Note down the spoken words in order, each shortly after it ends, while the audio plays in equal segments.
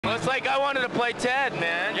Well, it's like I wanted to play Ted,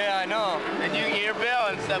 man. Yeah, I know. And you're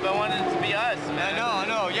Bill and stuff. I wanted it to be us, man. I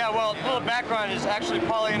know. Yeah, well, a little background is actually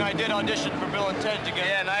Pauly and I did audition for Bill and Ted together.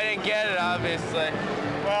 Yeah, and I didn't get it, obviously.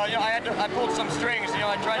 Well, you know, I pulled some strings. You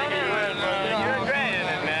know, I tried to get you in. But, you know, you were great in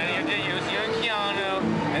it, man. You did. It was you and Keanu,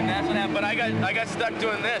 and that's what happened. But I got stuck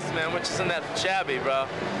doing this, man, which isn't that shabby,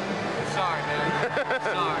 bro. Sorry, man.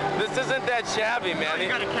 Sorry. This isn't that shabby, man. You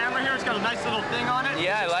got a camera here. It's got a nice little thing on it.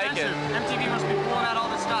 Yeah, I like it. MTV must be pulling out all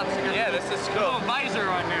the stops. Yeah, this is cool. A little visor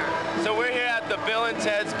on there. So we're here at the Bill and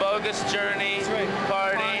Ted's Bogus Journey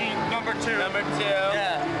party. Number two. Number 2.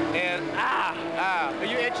 Yeah. And Are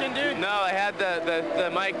you itching, dude? No, I had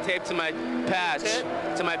the mic taped to my patch.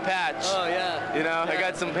 To my patch. Oh yeah. You know, yeah. I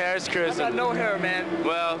got some hairs cruising. I got no hair, man.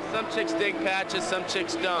 Well, some chicks dig patches, some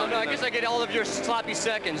chicks don't. Oh, no, I guess I get all of your sloppy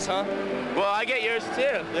seconds, huh? Well, I get yours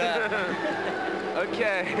too. Yeah.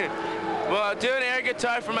 Okay. Well, do an air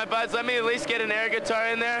guitar for my buds. Let me at least get an air guitar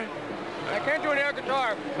in there. I can't do an air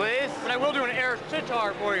guitar. Please? But I will do an air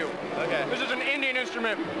sitar for you. Okay. This is an Indian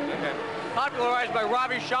instrument. Okay. Popularized by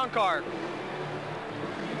Ravi Shankar.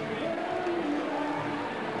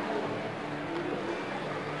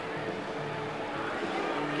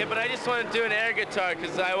 Okay, but I just want to do an air guitar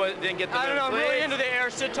because didn't get the I don't know, I'm please. really into the air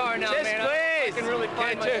sitar now, just man. Please. I can really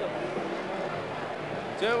find myself.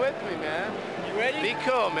 Do it with me, man. You ready? Be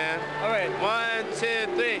cool, man. All right. 1,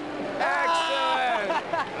 2, 3. Excellent.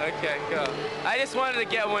 Okay, cool. I just wanted to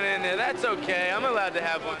get one in there. That's okay. I'm allowed to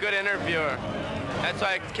have one. Good interviewer. That's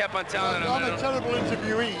why I kept on telling him. I'm a terrible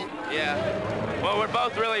interviewee. Yeah. Well, we're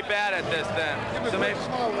both really bad at this then. Give me a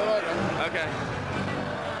smile, all right. Okay.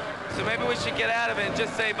 So maybe we should get out of it and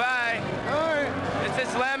just say bye. All right. This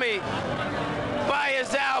is Lemmy. Buy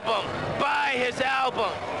his album. Buy his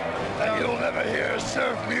album. And you'll never hear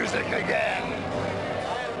surf music again.